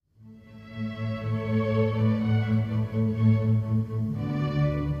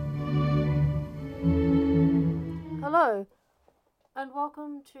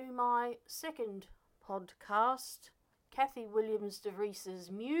welcome to my second podcast, Kathy Williams de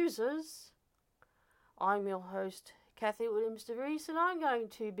Vries's Muses. I'm your host, Kathy Williams de Vries, and I'm going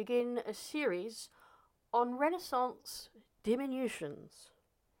to begin a series on Renaissance Diminutions.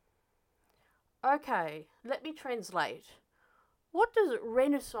 Okay, let me translate. What does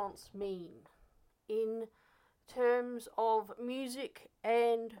Renaissance mean in terms of music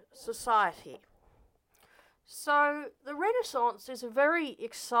and society? So, the Renaissance is a very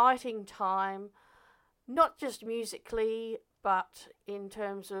exciting time, not just musically, but in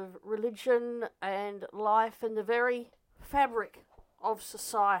terms of religion and life and the very fabric of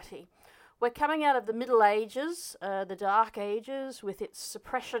society. We're coming out of the Middle Ages, the Dark Ages, with its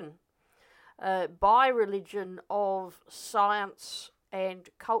suppression by religion of science and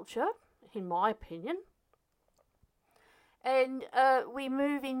culture, in my opinion. And we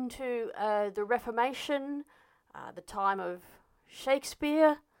move into the Reformation, the time of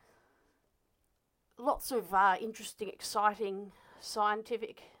Shakespeare. Lots of interesting, exciting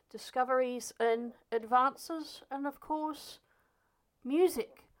scientific discoveries and advances, and of course,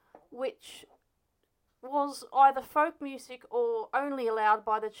 music, which was either folk music or only allowed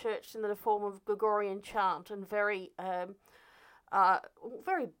by the church in the form of Gregorian chant, and very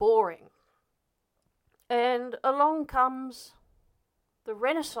boring. And along comes the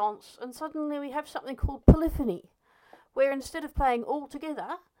Renaissance, and suddenly we have something called polyphony, where instead of playing all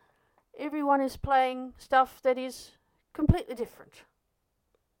together, everyone is playing stuff that is completely different.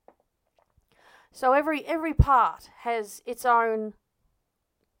 So every part has its own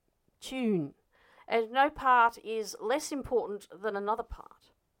tune, and no part is less important than another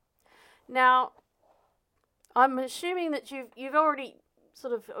part. Now, I'm assuming that you've already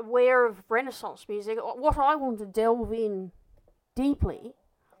sort of aware of Renaissance music. What I want to delve in deeply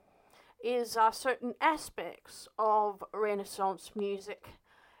is certain aspects of Renaissance music,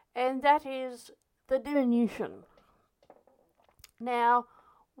 and that is the diminution. Now,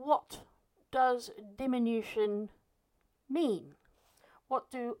 what does diminution mean? What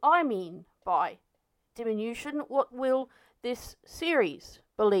do I mean by diminution? What will this series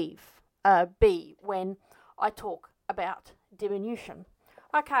be when I talk about diminution?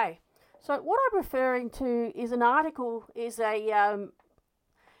 Okay, so what I'm referring to is an article, is actually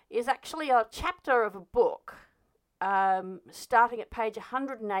a chapter of a book, starting at page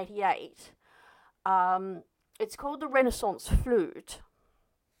 188. It's called The Renaissance Flute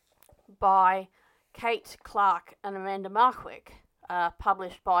by Kate Clark and Amanda Markwick,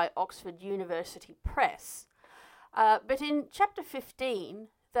 published by Oxford University Press. But in chapter 15,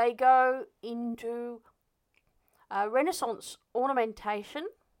 they go into Renaissance ornamentation.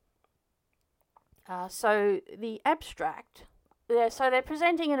 So the abstract, so they're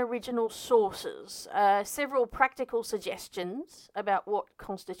presenting in original sources several practical suggestions about what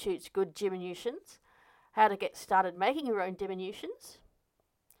constitutes good diminutions, how to get started making your own diminutions.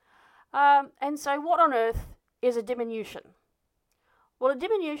 And so what on earth is a diminution? Well, a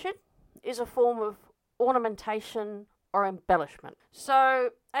diminution is a form of ornamentation or embellishment. So,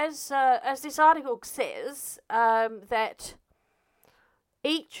 as this article says, that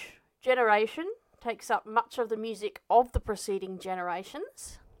each generation takes up much of the music of the preceding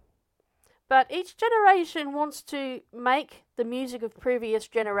generations, but each generation wants to make the music of previous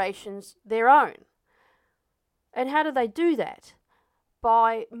generations their own. And how do they do that?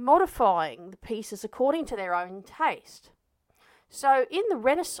 By modifying the pieces according to their own taste. So, in the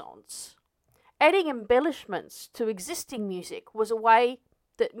Renaissance, adding embellishments to existing music was a way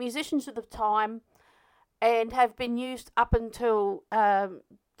that musicians of the time, and have been used up until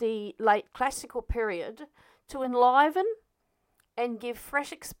the late classical period, to enliven and give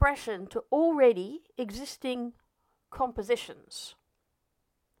fresh expression to already existing compositions.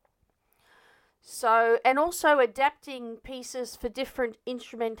 So, and also adapting pieces for different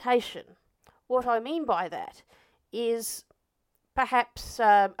instrumentation. What I mean by that is perhaps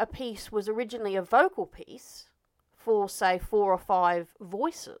a piece was originally a vocal piece for, say, 4 or 5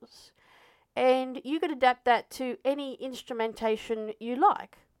 voices, and you could adapt that to any instrumentation you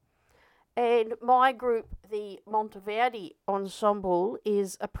like. And my group, the Monteverdi Ensemble,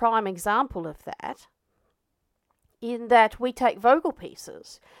 is a prime example of that, in that we take vocal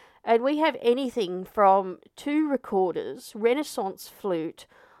pieces, and we have anything from 2 recorders, Renaissance flute,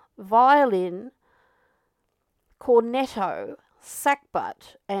 violin, cornetto,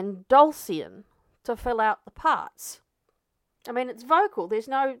 sackbut, and dulcian to fill out the parts. I mean, it's vocal. There's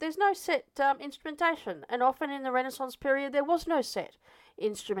no set instrumentation, and often in the Renaissance period there was no set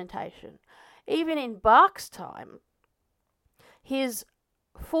instrumentation. Even in Bach's time, his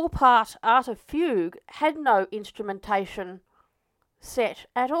 4-part Art of Fugue had no instrumentation set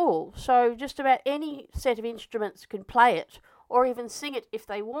at all. So just about any set of instruments can play it or even sing it if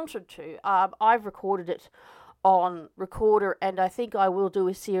they wanted to. I've recorded it on recorder, and I think I will do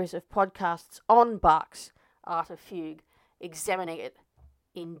a series of podcasts on Bach's Art of Fugue, examining it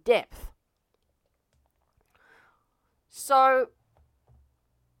in depth. So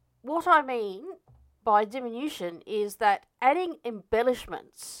what I mean by diminution is that adding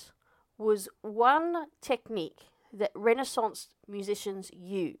embellishments was one technique that Renaissance musicians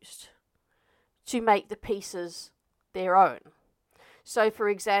used to make the pieces their own. So, for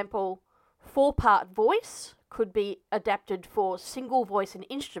example, 4-part voice could be adapted for single voice and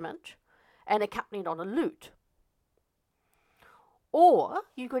instrument and accompanied on a lute. Or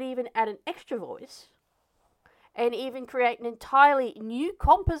you could even add an extra voice and even create an entirely new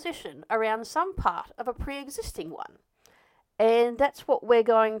composition around some part of a pre-existing one. And that's what we're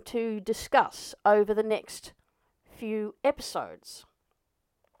going to discuss over the next few episodes.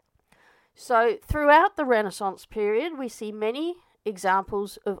 So throughout the Renaissance period, we see many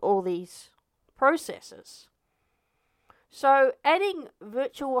examples of all these processes. So adding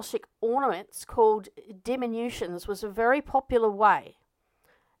virtuosic ornaments called diminutions was a very popular way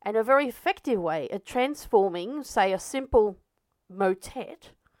and a very effective way of transforming, say, a simple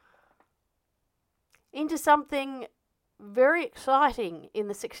motet into something very exciting in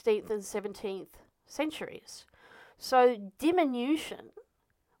the 16th and 17th centuries. So diminution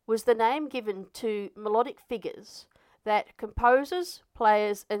was the name given to melodic figures that composers,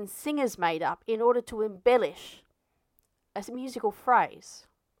 players and singers made up in order to embellish a musical phrase.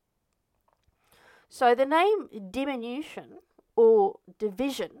 So the name diminution or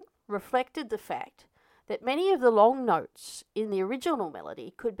division reflected the fact that many of the long notes in the original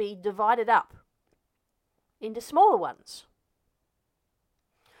melody could be divided up into smaller ones.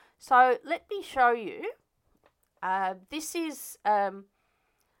 So let me show you. This is a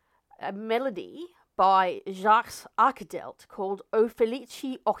melody by Jacques Arcadelt called O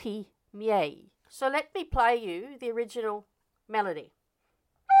Felici Occhi Miei. So let me play you the original melody.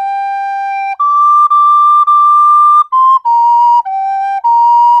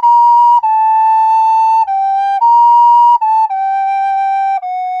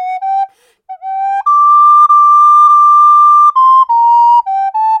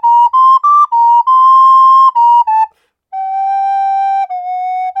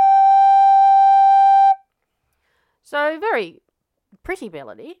 So very pretty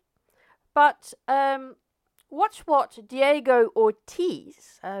melody, but watch what Diego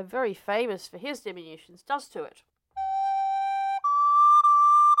Ortiz, very famous for his diminutions, does to it.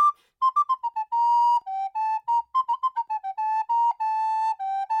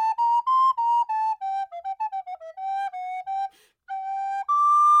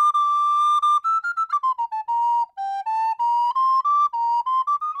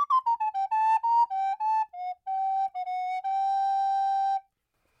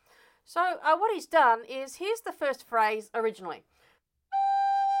 So what he's done is, here's the first phrase originally.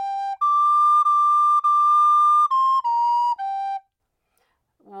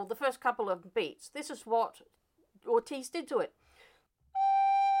 Well, the first couple of beats. This is what Ortiz did to it.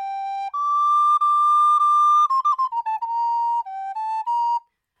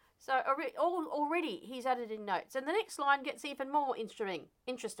 So already he's added in notes. And the next line gets even more interesting.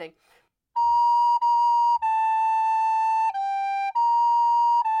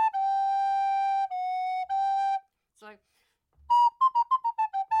 So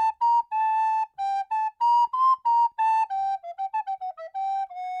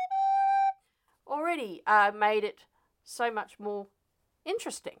already made it so much more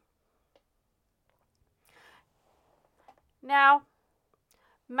interesting. Now,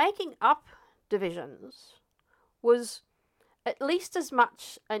 making up divisions was at least as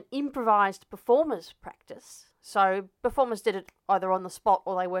much an improvised performer's practice, so performers did it either on the spot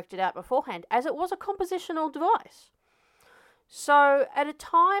or they worked it out beforehand, as it was a compositional device. So at a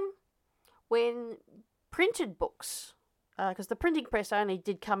time when printed books, because the printing press only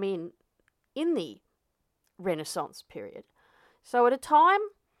did come in the Renaissance period, so at a time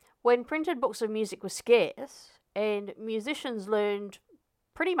when printed books of music were scarce and musicians learned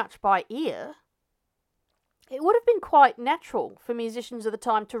pretty much by ear, it would have been quite natural for musicians of the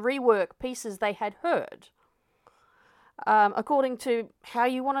time to rework pieces they had heard according to how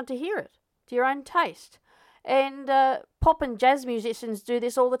you wanted to hear it, to your own taste. And pop and jazz musicians do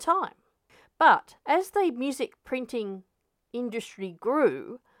this all the time. But as the music printing industry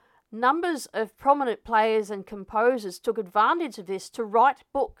grew, numbers of prominent players and composers took advantage of this to write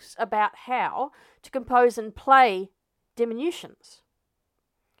books about how to compose and play diminutions.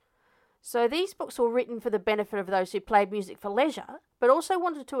 So these books were written for the benefit of those who played music for leisure, but also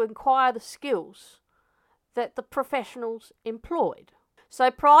wanted to acquire the skills that the professionals employed.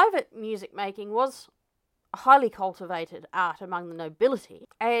 So private music making was a highly cultivated art among the nobility,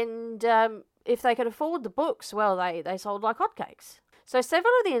 and if they could afford the books, well, they sold like hotcakes. So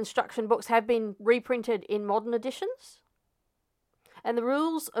several of the instruction books have been reprinted in modern editions, and the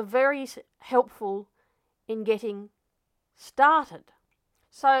rules are very helpful in getting started.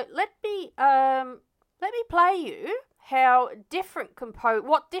 So let me play you how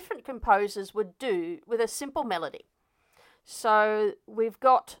what different composers would do with a simple melody. So we've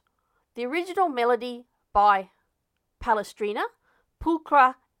got the original melody by Palestrina,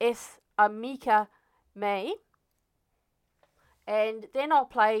 Pulchra est amica mei, and then I'll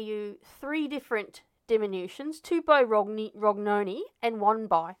play you 3 different diminutions, 2 by Rognoni and 1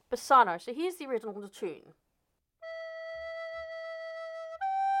 by Bassano. So here's the original tune.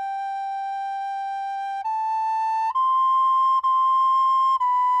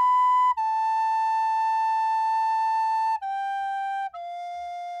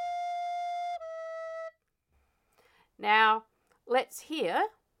 Now, let's hear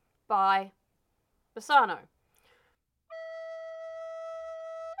by Bassano.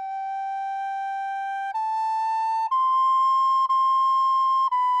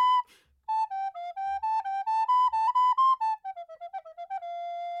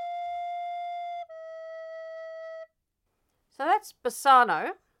 So that's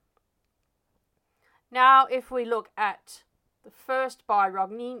Bassano. Now, if we look at the first by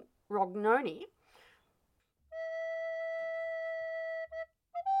Rognoni,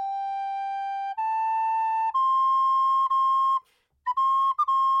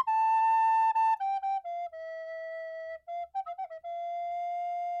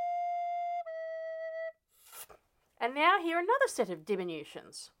 and now hear another set of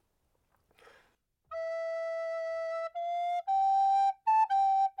diminutions.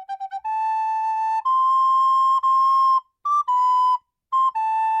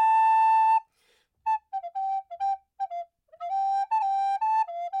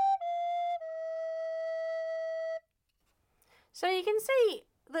 So you can see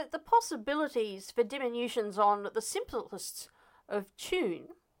that the possibilities for diminutions on the simplest of tune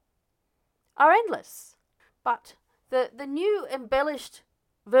are endless. But the new embellished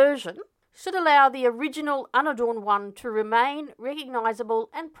version should allow the original unadorned one to remain recognisable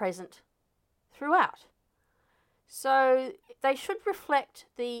and present throughout. So they should reflect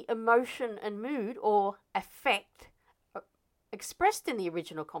the emotion and mood or affect expressed in the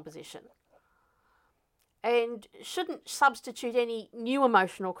original composition, and shouldn't substitute any new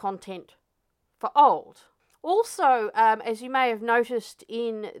emotional content for old. Also, as you may have noticed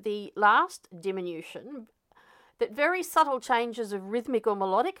in the last diminution, that very subtle changes of rhythmic or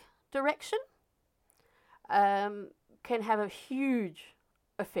melodic direction can have a huge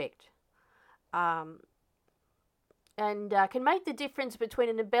effect, and can make the difference between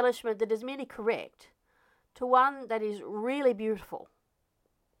an embellishment that is merely correct to one that is really beautiful.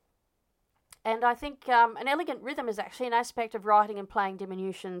 And I think an elegant rhythm is actually an aspect of writing and playing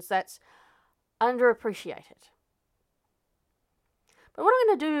diminutions that's underappreciated. But what I'm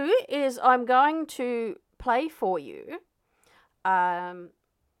going to do is I'm going to play for you some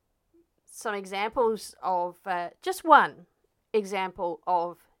examples of, just one example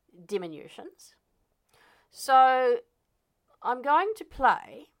of diminutions. So I'm going to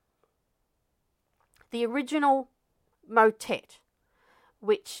play the original motet,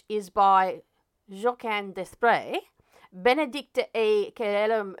 which is by Joachim Desprez, Benedicta e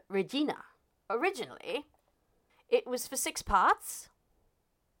Caelum Regina. Originally, it was for 6 parts.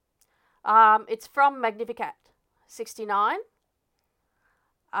 It's from Magnificat 69.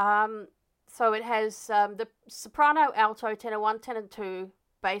 So it has the soprano, alto, tenor 1, tenor 2,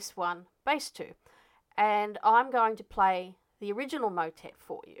 bass 1, bass 2. And I'm going to play the original motet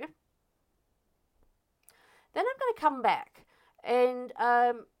for you. Then I'm going to come back and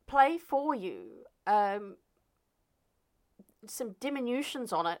play for you some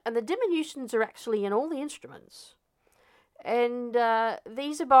diminutions on it. And the diminutions are actually in all the instruments. And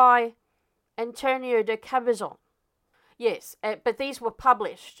these are by Antonio de Cabezon. Yes, but these were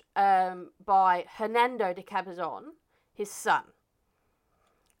published by Hernando de Cabezon, his son,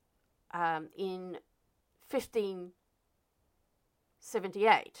 in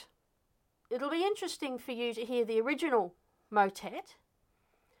 1578. It'll be interesting for you to hear the original motet,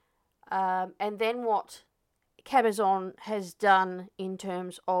 and then what Cabezon has done in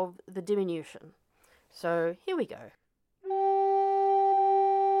terms of the diminution. So here we go.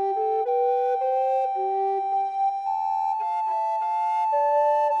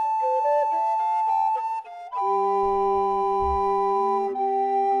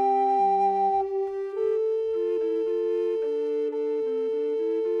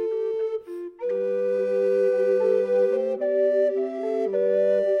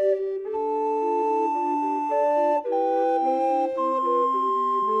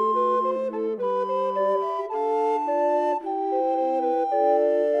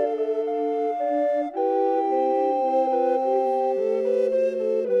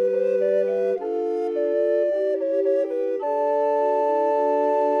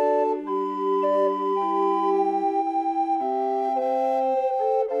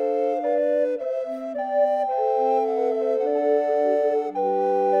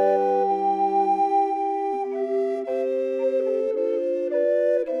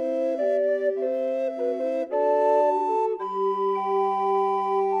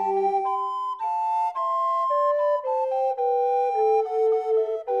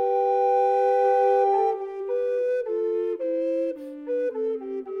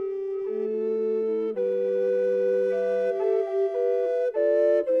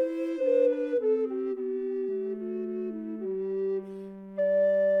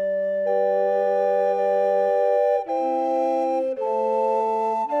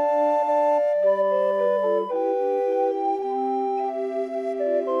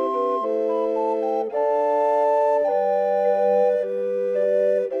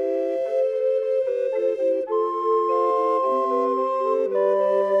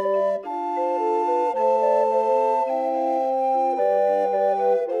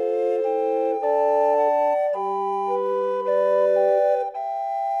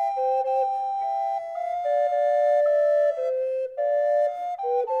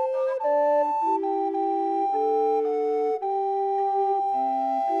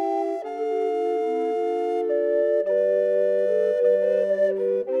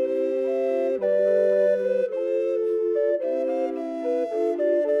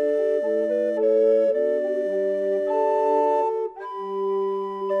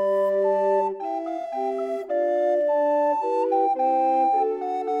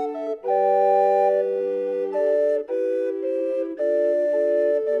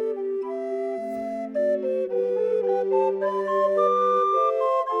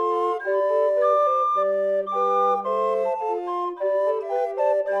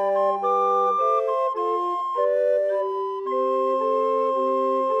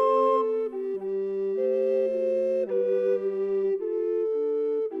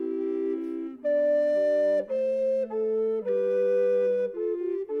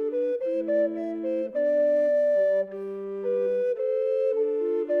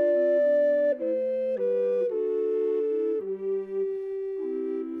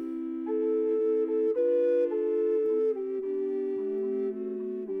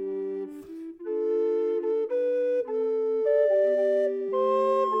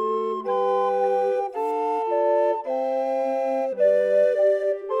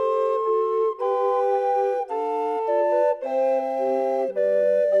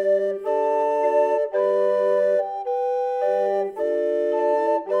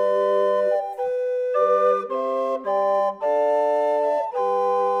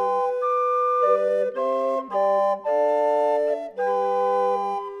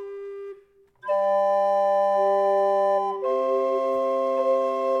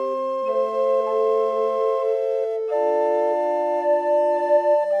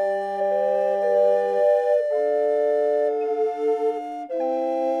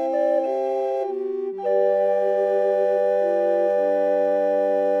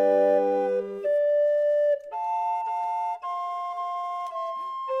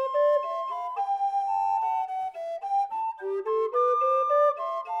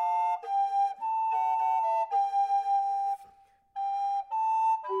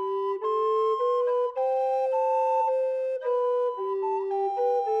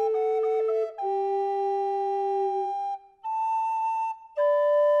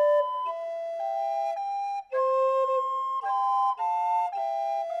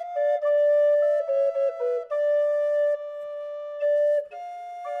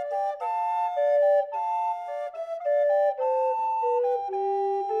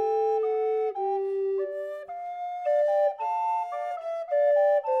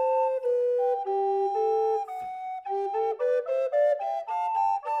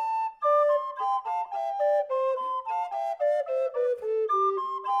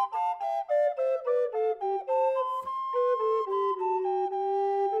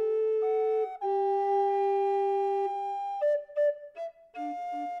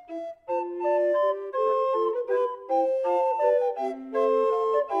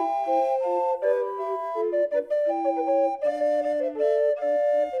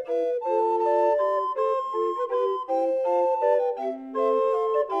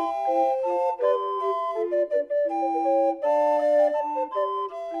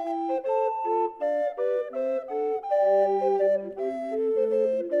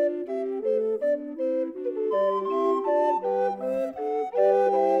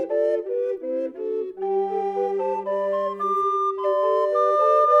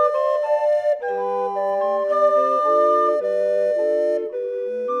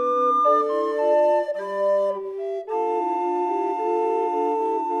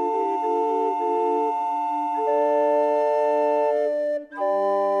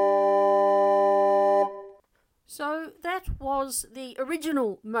 that was the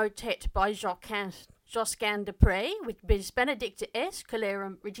original motet by Josquin de Pré, with Bis Benedicta es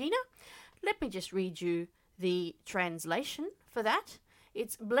Colerum Regina. Let me just read you the translation for that.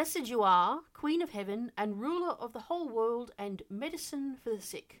 It's "Blessed you are, Queen of Heaven, and ruler of the whole world, and medicine for the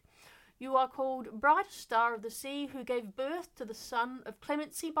sick. You are called bright star of the sea, who gave birth to the Son of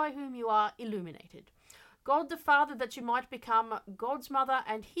clemency, by whom you are illuminated. God the Father, that you might become God's mother,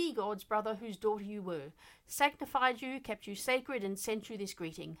 and he God's brother, whose daughter you were, sanctified you, kept you sacred, and sent you this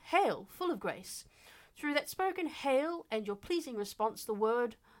greeting. Hail, full of grace. Through that spoken hail and your pleasing response, the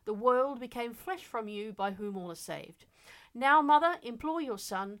world became flesh from you, by whom all are saved. Now, Mother, implore your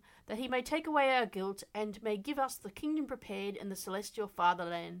Son, that he may take away our guilt, and may give us the kingdom prepared in the celestial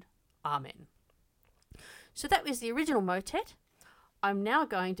fatherland. Amen." So that was the original motet. I'm now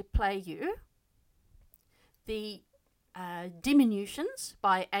going to play you the Diminutions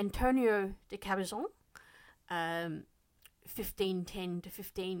by Antonio de Cabezon, 1510 to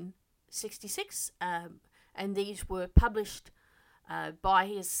 1566, and these were published by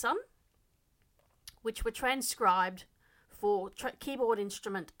his son, which were transcribed for keyboard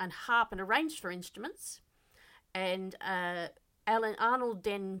instrument and harp and arranged for instruments, and Arnold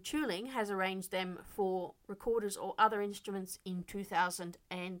den Tuling has arranged them for recorders or other instruments in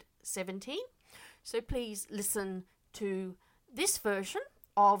 2017. So please listen to this version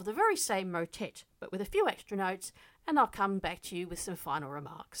of the very same motet, but with a few extra notes, and I'll come back to you with some final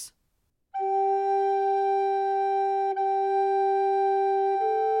remarks.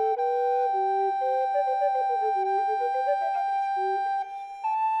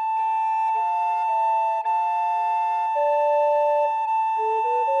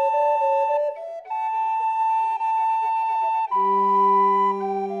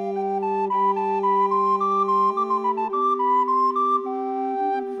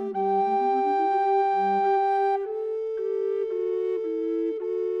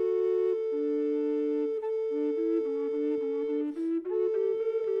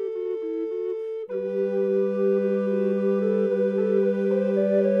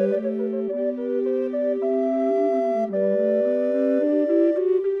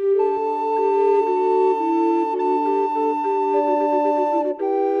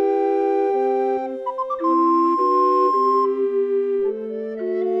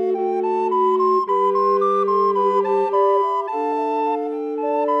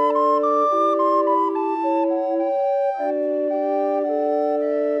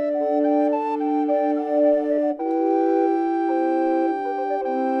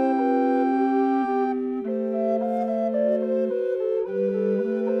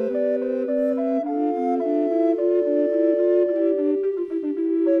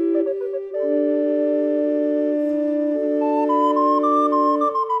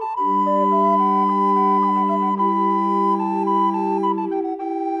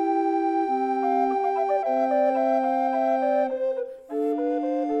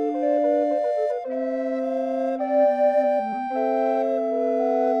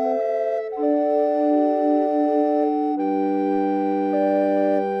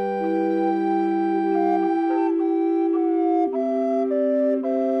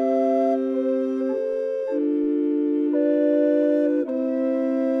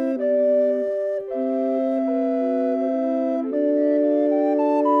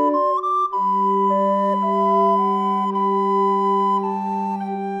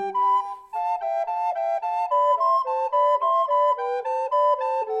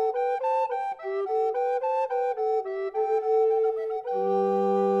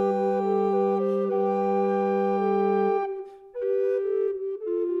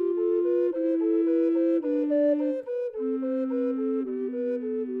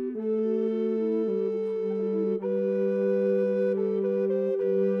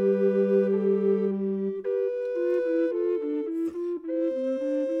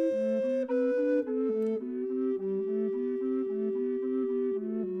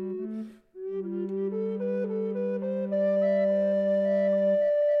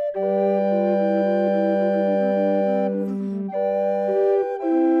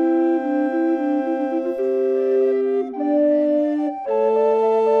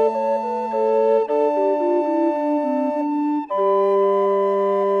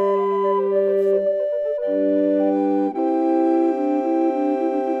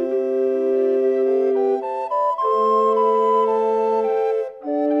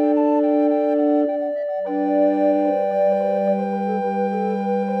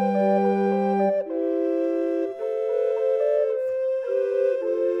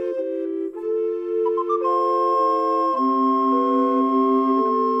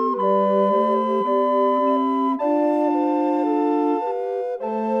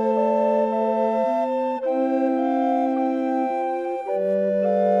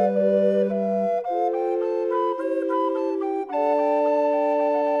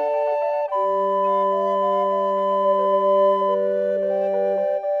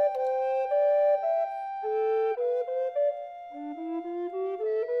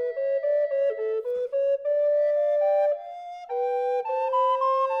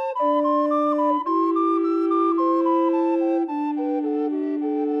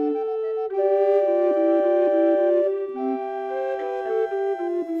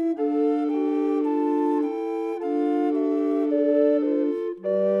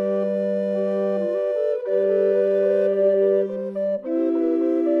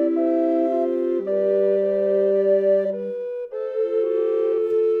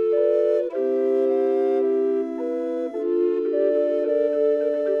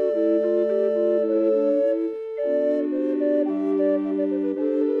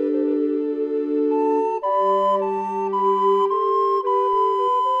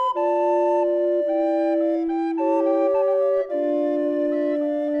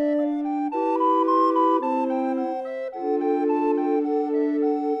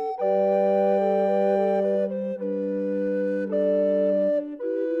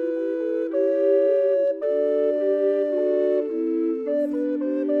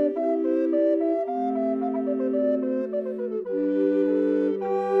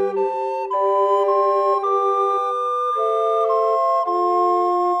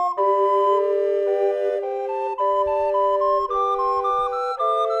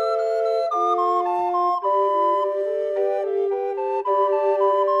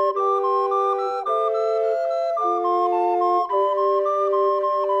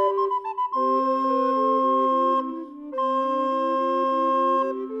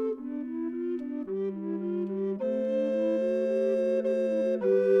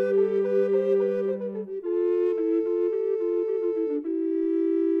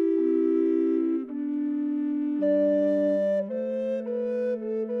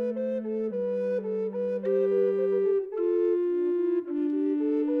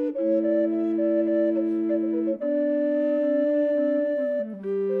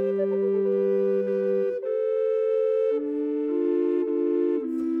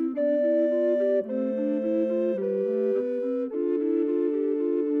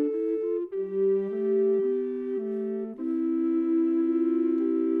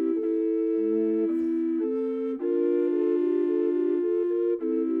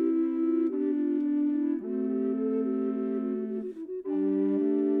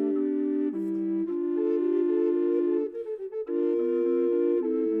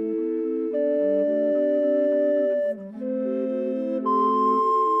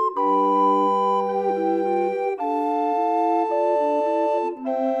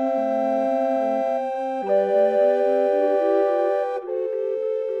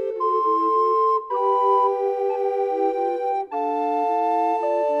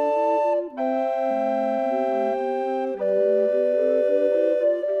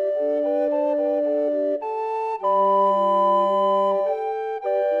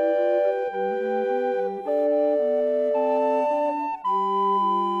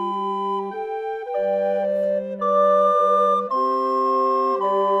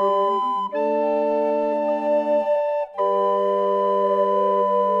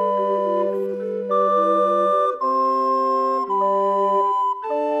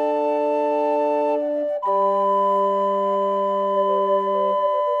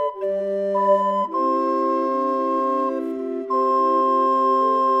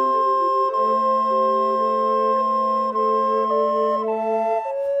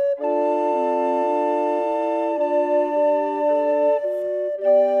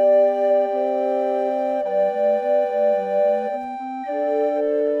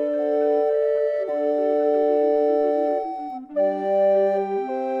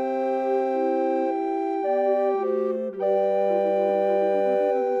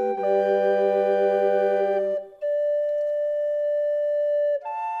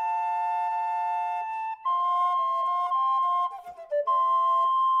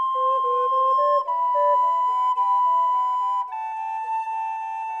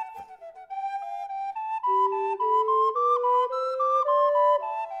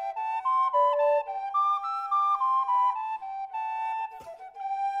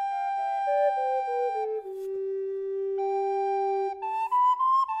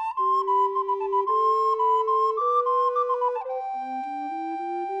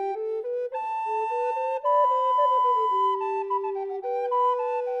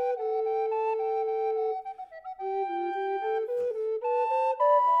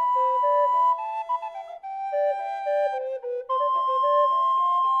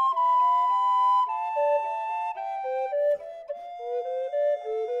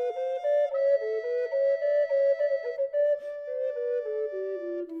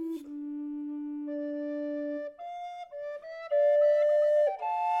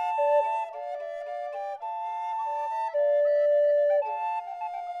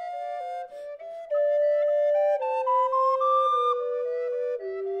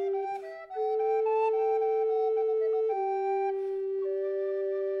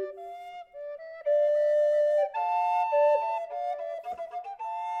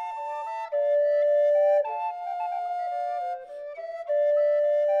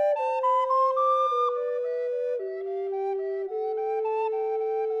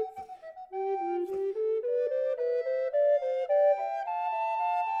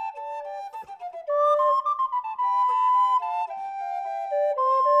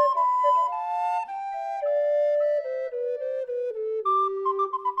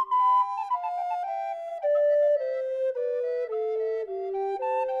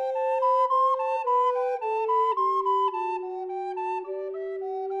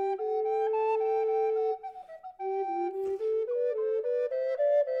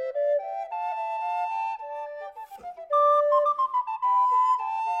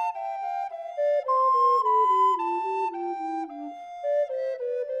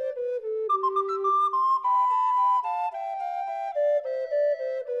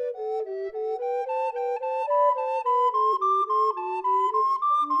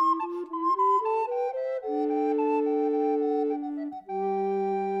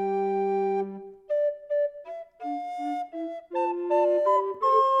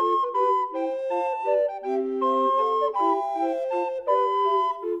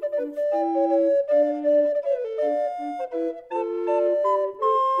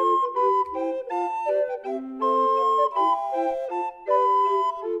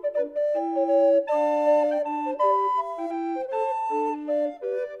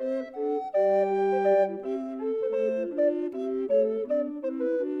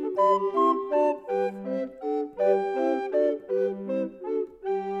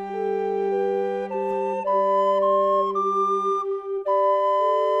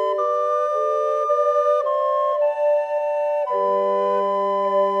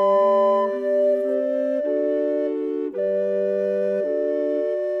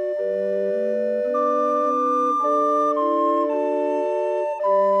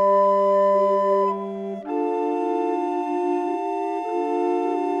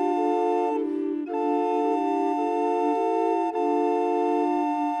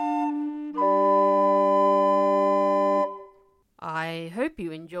 hope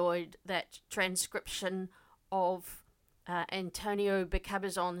you enjoyed that transcription of Antonio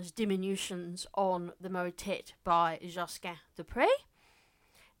Becabazon's Diminutions on the motet by Josquin de Pré.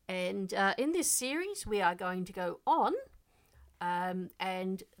 And in this series, we are going to go on,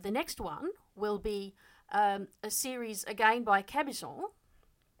 and the next one will be a series again by Cabezon,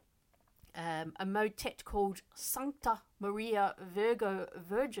 a motet called Sancta Maria Virgo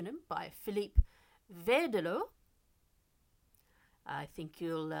Virginum by Philippe Verdelot. I think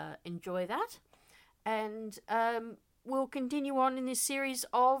you'll enjoy that. And we'll continue on in this series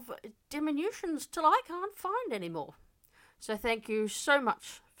of diminutions till I can't find any more. So thank you so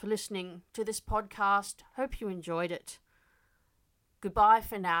much for listening to this podcast. Hope you enjoyed it. Goodbye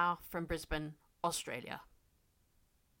for now from Brisbane, Australia.